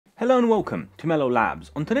Hello and welcome to Mellow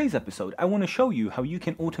Labs. On today's episode, I want to show you how you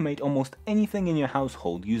can automate almost anything in your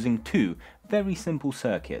household using two very simple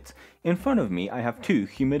circuits. In front of me, I have two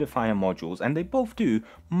humidifier modules and they both do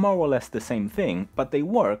more or less the same thing, but they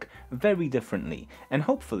work very differently. And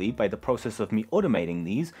hopefully, by the process of me automating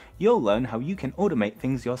these, you'll learn how you can automate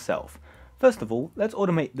things yourself. First of all, let's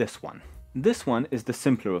automate this one. This one is the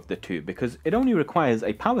simpler of the two because it only requires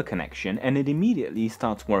a power connection and it immediately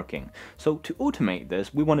starts working. So to automate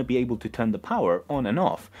this, we want to be able to turn the power on and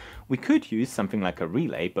off. We could use something like a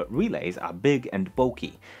relay, but relays are big and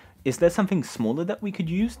bulky. Is there something smaller that we could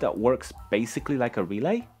use that works basically like a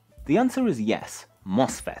relay? The answer is yes,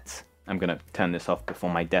 MOSFETs. I'm gonna turn this off before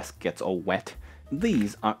my desk gets all wet.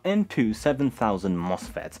 These are N2 7000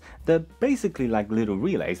 MOSFETs. They're basically like little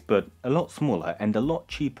relays, but a lot smaller and a lot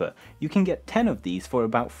cheaper. You can get 10 of these for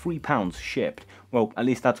about £3 shipped. Well, at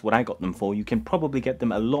least that's what I got them for. You can probably get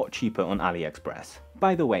them a lot cheaper on AliExpress.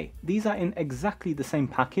 By the way, these are in exactly the same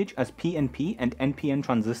package as PNP and NPN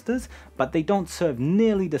transistors, but they don't serve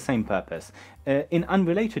nearly the same purpose. In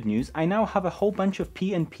unrelated news, I now have a whole bunch of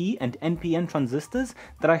PNP and NPN transistors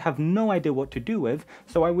that I have no idea what to do with,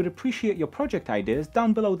 so I would appreciate your project ideas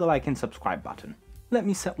down below the like and subscribe button. Let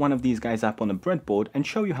me set one of these guys up on a breadboard and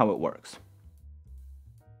show you how it works.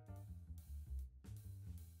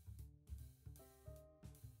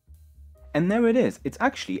 And there it is, it's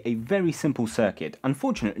actually a very simple circuit.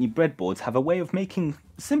 Unfortunately, breadboards have a way of making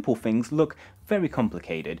simple things look very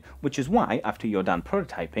complicated, which is why, after you're done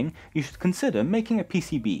prototyping, you should consider making a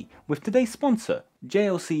PCB with today's sponsor,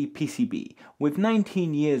 JLCPCB. With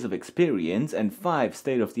 19 years of experience and 5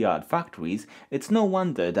 state-of-the-art factories, it's no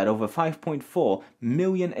wonder that over 5.4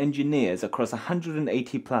 million engineers across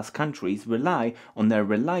 180 plus countries rely on their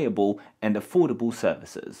reliable and affordable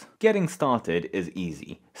services. Getting started is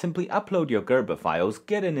easy. Simply upload your Gerber files,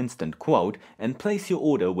 get an instant quote, and place your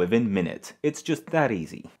order within minutes. It's just that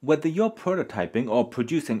easy. Whether you're prototyping or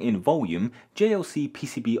producing in volume,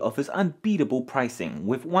 JLCPCB offers unbeatable pricing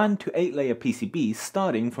with 1 to 8 layer PCBs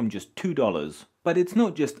starting from just $2. But it's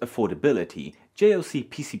not just affordability.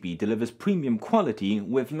 JLCPCB delivers premium quality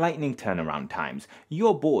with lightning turnaround times.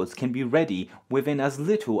 Your boards can be ready within as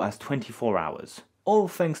little as 24 hours. All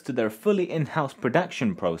thanks to their fully in-house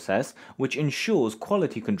production process, which ensures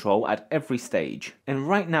quality control at every stage. And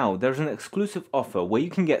right now, there's an exclusive offer where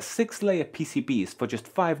you can get 6-layer PCBs for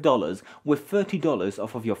just $5 with $30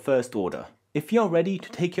 off of your first order. If you're ready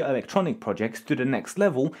to take your electronic projects to the next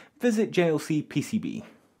level, visit JLCPCB.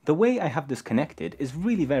 The way I have this connected is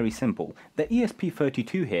really very simple. The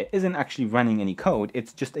ESP32 here isn't actually running any code,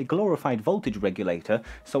 it's just a glorified voltage regulator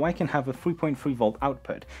so I can have a 3.3 volt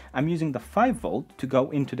output. I'm using the 5 volt to go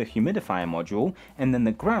into the humidifier module, and then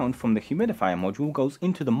the ground from the humidifier module goes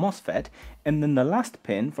into the MOSFET, and then the last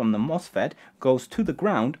pin from the MOSFET goes to the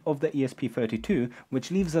ground of the ESP32, which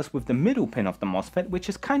leaves us with the middle pin of the MOSFET, which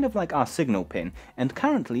is kind of like our signal pin, and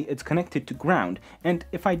currently it's connected to ground, and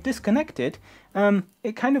if I disconnect it,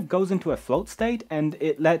 it kind of goes into a float state and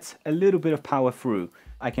it lets a little bit of power through.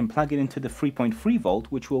 I can plug it into the 3.3 volt,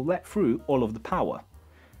 which will let through all of the power.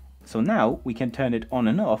 So now we can turn it on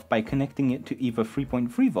and off by connecting it to either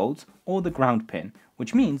 3.3 volts or the ground pin,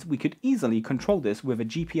 which means we could easily control this with a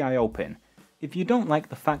GPIO pin. If you don't like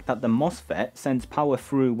the fact that the MOSFET sends power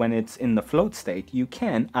through when it's in the float state, you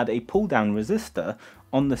can add a pull-down resistor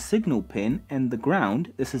on the signal pin and the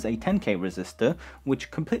ground. This is a 10K resistor,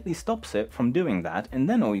 which completely stops it from doing that, and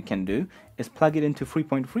then all you can do is plug it into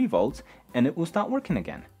 3.3 volts and it will start working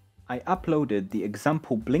again. I uploaded the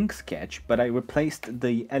example blink sketch, but I replaced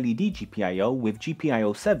the LED GPIO with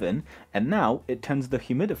GPIO 7, and now it turns the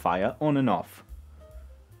humidifier on and off.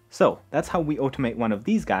 So that's how we automate one of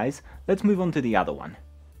these guys. Let's move on to the other one.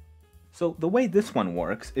 So the way this one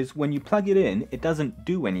works is when you plug it in, it doesn't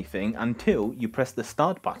do anything until you press the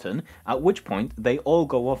start button, at which point they all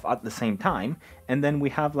go off at the same time, and then we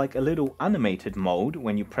have like a little animated mode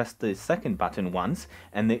when you press the second button once,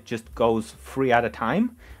 and it just goes 3 at a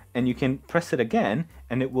time, and you can press it again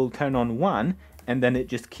and it will turn on 1, and then it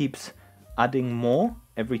just keeps adding more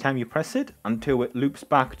every time you press it until it loops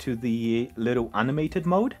back to the little animated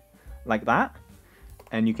mode, like that,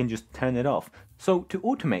 and you can just turn it off. So to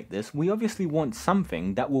automate this, we obviously want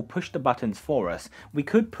something that will push the buttons for us. We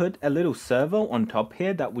could put a little servo on top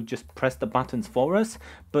here that would just press the buttons for us,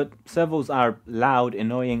 but servos are loud,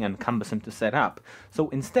 annoying, and cumbersome to set up. So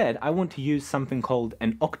instead, I want to use something called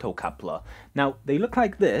an octocoupler. Now, they look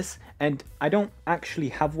like this, and I don't actually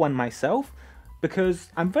have one myself, because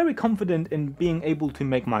I'm very confident in being able to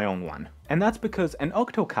make my own one. And that's because an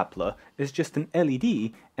octocoupler is just an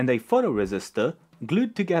LED and a photoresistor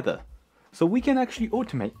glued together. So we can actually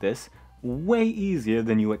automate this way easier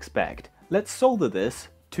than you expect. Let's solder this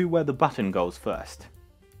to where the button goes first.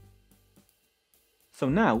 So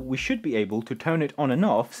now we should be able to turn it on and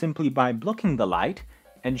off simply by blocking the light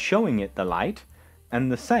and showing it the light,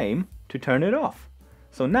 and the same to turn it off.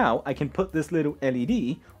 So now I can put this little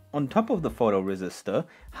LED on top of the photoresistor,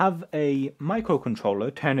 have a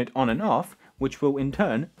microcontroller turn it on and off, which will in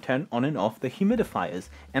turn turn on and off the humidifiers.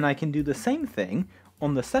 And I can do the same thing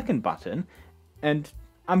on the second button, and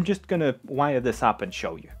I'm just gonna wire this up and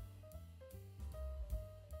show you.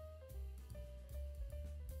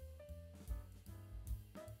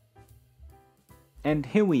 And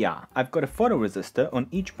here we are. I've got a photoresistor on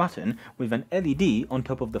each button with an LED on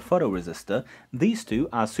top of the photoresistor. These two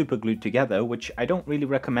are super glued together, which I don't really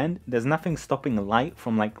recommend. There's nothing stopping light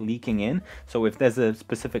from like leaking in. So if there's a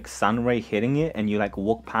specific sun ray hitting it and you like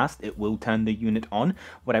walk past, it will turn the unit on.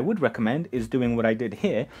 What I would recommend is doing what I did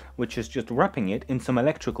here, which is just wrapping it in some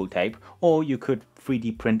electrical tape, or you could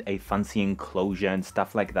 3D print a fancy enclosure and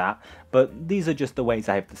stuff like that. But these are just the ways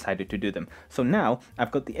I've decided to do them. So now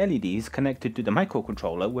I've got the LEDs connected to the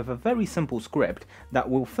microcontroller with a very simple script that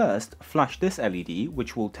will first flash this LED,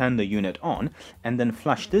 which will turn the unit on, and then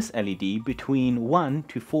flash this LED between 1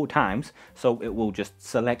 to 4 times, so it will just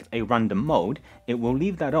select a random mode. It will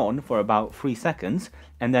leave that on for about 3 seconds,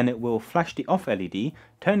 and then it will flash the off LED,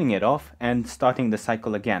 turning it off and starting the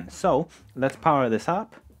cycle again. So let's power this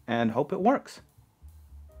up and hope it works.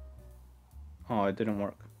 Oh, it didn't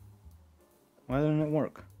work. Why didn't it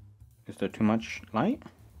work? Is there too much light?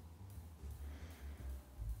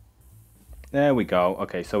 There we go.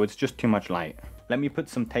 Okay, so it's just too much light. Let me put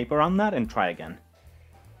some tape around that and try again.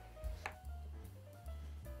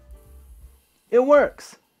 It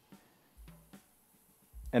works!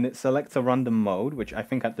 And it selects a random mode, which I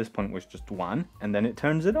think at this point was just 1, and then it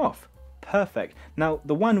turns it off. Perfect. Now,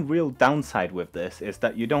 the one real downside with this is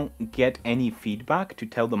that you don't get any feedback to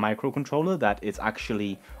tell the microcontroller that it's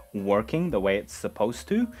actually working the way it's supposed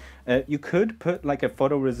to. You could put like a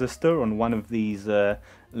photoresistor on one of these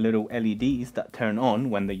little LEDs that turn on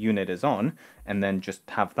when the unit is on, and then just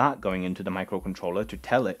have that going into the microcontroller to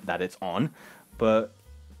tell it that it's on. But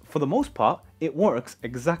for the most part, it works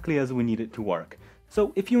exactly as we need it to work.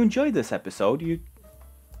 So if you enjoyed this episode,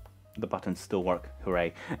 the buttons still work,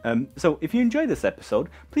 hooray. So if you enjoyed this episode,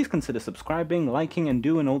 please consider subscribing, liking, and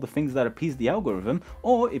doing all the things that appease the algorithm.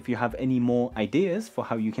 Or if you have any more ideas for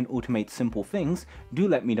how you can automate simple things, do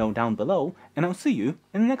let me know down below, and I'll see you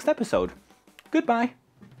in the next episode. Goodbye!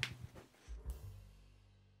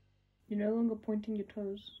 You're no longer pointing your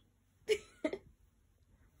toes.